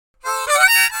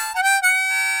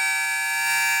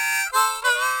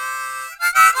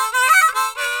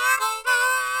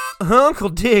Uncle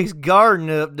Dig's garden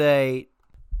update.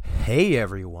 Hey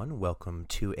everyone, welcome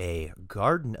to a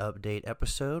garden update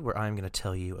episode where I'm going to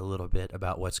tell you a little bit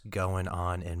about what's going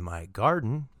on in my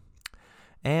garden.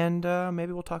 And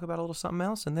maybe we'll talk about a little something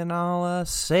else, and then I'll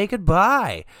say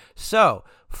goodbye. So,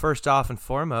 first off and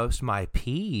foremost, my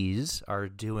peas are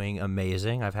doing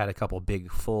amazing. I've had a couple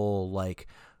big, full,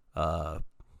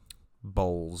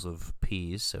 bowls of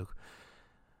peas. So,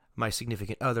 my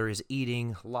significant other is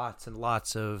eating lots and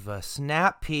lots of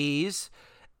snap peas.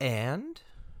 And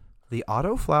the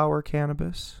autoflower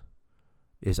cannabis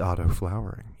is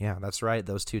autoflowering. Yeah, that's right.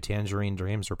 Those two tangerine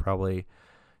dreams are probably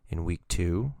in week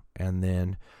 2. And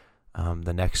then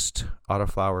the next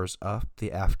autoflowers up,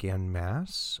 the Afghan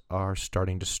mass, are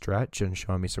starting to stretch and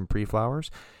showing me some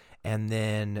pre-flowers. And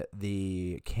then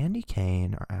the candy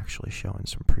cane are actually showing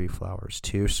some pre-flowers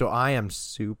too. So I am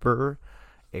super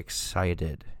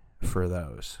excited for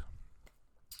those.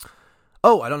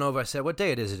 Oh, I don't know if I said what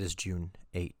day it is. It is June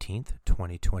 18th,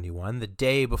 2021, the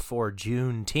day before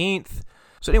Juneteenth.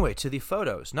 So anyway, to the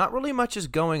photos. Not really much is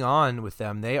going on with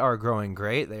them. They are growing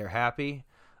great. They are happy.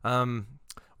 One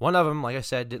of them, like I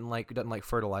said, doesn't like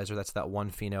fertilizer. That's that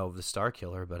one pheno of the star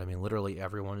killer. But I mean, literally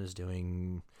everyone is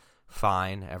doing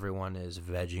fine. Everyone is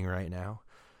vegging right now.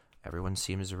 Everyone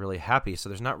seems really happy. So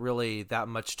there's not really that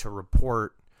much to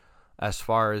report as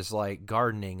far as like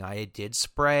gardening. I did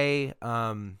spray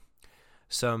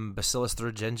some Bacillus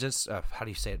thuringiensis. How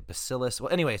do you say it? Bacillus.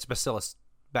 Well, anyway, it's Bacillus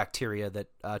bacteria that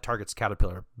targets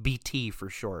caterpillar. BT for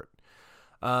short.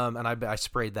 And I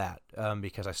sprayed that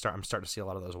because I'm starting to see a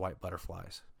lot of those white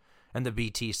butterflies. And the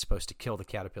BT is supposed to kill the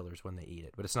caterpillars when they eat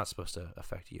it, but it's not supposed to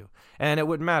affect you. And it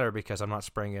wouldn't matter because I'm not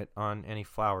spraying it on any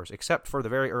flowers, except for the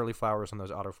very early flowers and those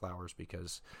autoflowers,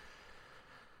 because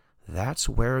that's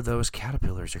where those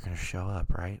caterpillars are going to show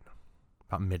up, right?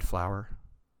 About mid-flower,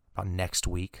 about next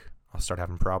week, I'll start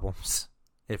having problems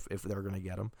if they're going to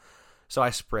get them. So I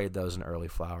sprayed those in early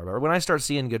flower. But when I start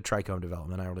seeing good trichome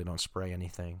development, I really don't spray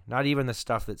anything. Not even the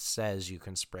stuff that says you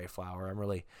can spray flower.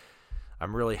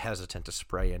 I'm really hesitant to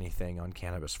spray anything on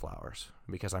cannabis flowers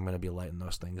because I'm going to be lighting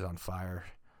those things on fire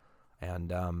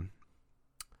and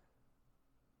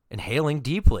inhaling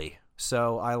deeply.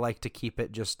 So I like to keep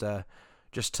it just to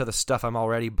the stuff I'm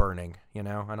already burning. You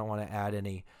know, I don't want to add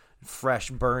any fresh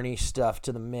burny stuff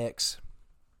to the mix.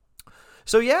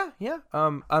 So yeah.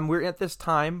 We're at this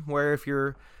time where if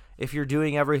you're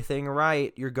doing everything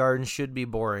right, your garden should be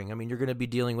boring. I mean, you're going to be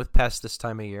dealing with pests this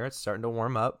time of year. It's starting to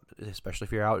warm up, especially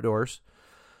if you're outdoors.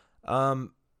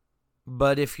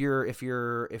 But if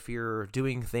you're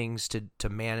doing things to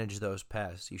manage those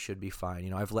pests, you should be fine. You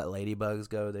know, I've let ladybugs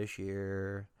go this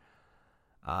year.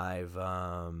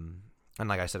 And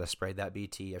like I said, I sprayed that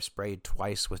BT. I've sprayed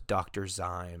twice with Dr.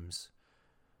 Zymes.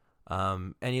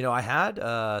 And you know, I had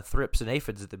thrips and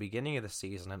aphids at the beginning of the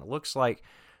season, and it looks like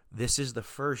this is the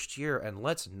first year, and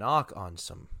let's knock on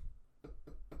some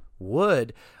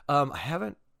wood. I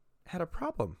haven't had a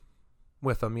problem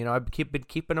with them. You know, I've been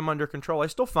keeping them under control. I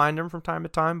still find them from time to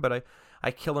time, but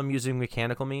I kill them using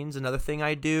mechanical means. Another thing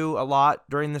I do a lot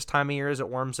during this time of year as it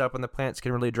warms up and the plants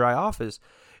can really dry off is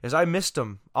I mist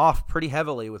them off pretty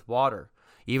heavily with water.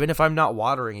 Even if I'm not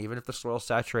watering, even if the soil's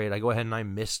saturated, I go ahead and I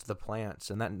mist the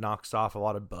plants, and that knocks off a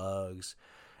lot of bugs,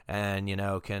 and you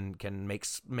know can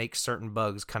make certain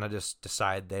bugs kind of just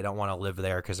decide they don't want to live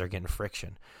there because they're getting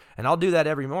friction. And I'll do that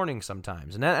every morning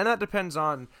sometimes, and that depends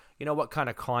on what kind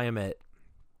of climate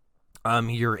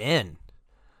you're in,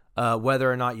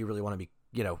 whether or not you really want to be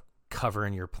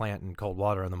covering your plant in cold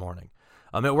water in the morning.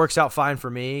 It works out fine for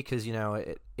me because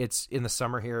it's in the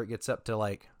summer here. It gets up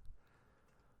to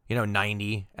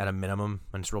 90 at a minimum,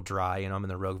 and it's real dry. I'm in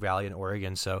the Rogue Valley in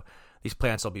Oregon, so these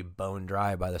plants will be bone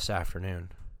dry by this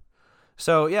afternoon.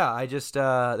 So yeah, I just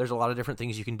there's a lot of different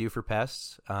things you can do for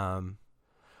pests. I'm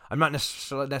not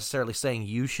necessarily saying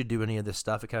you should do any of this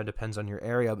stuff. It kind of depends on your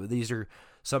area, but these are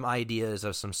some ideas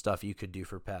of some stuff you could do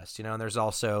for pests. And there's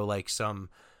also some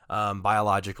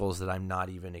biologicals that I'm not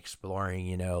even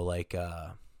exploring.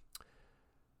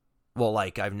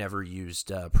 I've never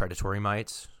used predatory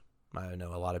mites. I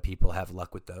know a lot of people have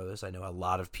luck with those. I know a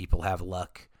lot of people have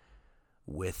luck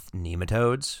with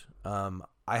nematodes.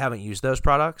 I haven't used those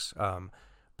products,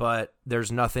 but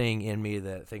there's nothing in me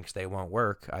that thinks they won't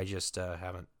work. I just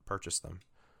haven't purchased them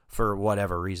for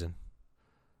whatever reason.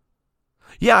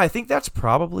 Yeah, I think that's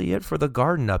probably it for the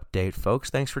garden update, folks.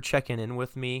 Thanks for checking in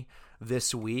with me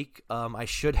this week. I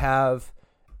should have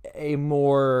a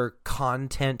more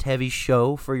content heavy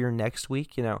show for your next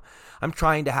week. I'm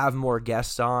trying to have more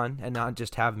guests on and not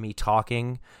just have me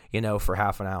talking, for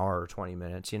half an hour or 20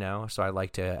 minutes, so I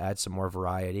like to add some more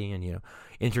variety and,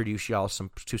 introduce y'all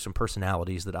to some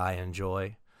personalities that I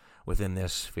enjoy within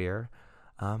this sphere.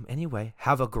 Anyway,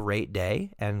 have a great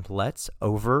day and let's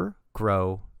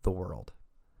overgrow the world.